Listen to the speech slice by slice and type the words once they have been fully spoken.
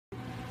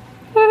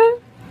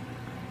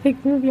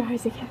Like, move your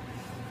eyes again.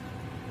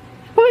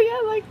 Oh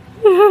yeah, like,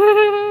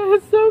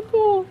 it's so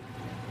cool.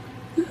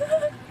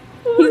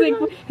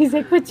 He's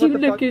like, what you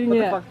looking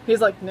at?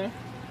 He's like, nah.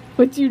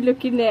 What you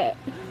looking at?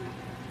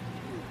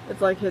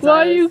 It's like his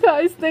Why eyes. do you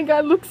guys think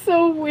I look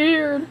so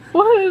weird?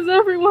 Why does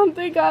everyone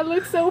think I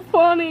look so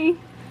funny?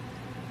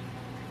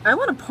 I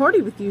want to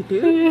party with you,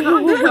 dude.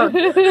 Calm down.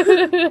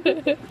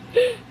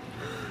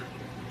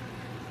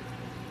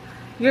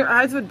 Your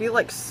eyes would be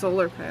like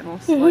solar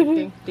panels. Like,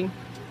 ding, ding.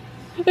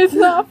 It's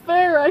not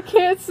fair. I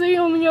can't see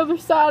on the other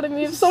side of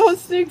me. If someone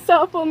sneaks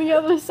up on the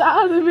other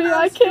side of me,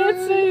 I can't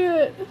see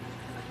it.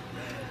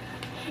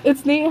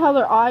 It's neat how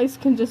their eyes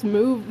can just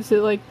move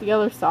to like the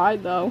other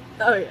side though.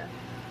 Oh yeah.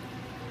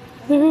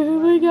 Oh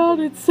my god,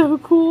 it's so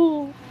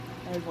cool.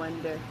 I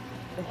wonder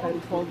if I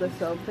pull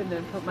this open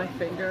and put my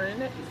finger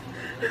in it.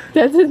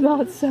 That did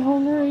not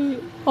sound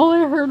right. All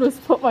I heard was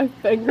put my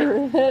finger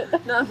in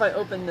it. Not if I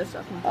open this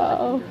up and put my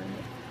finger in it.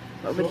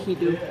 What would he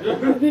do?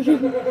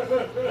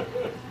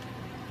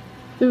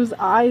 Those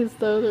eyes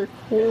though, they're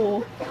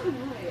cool.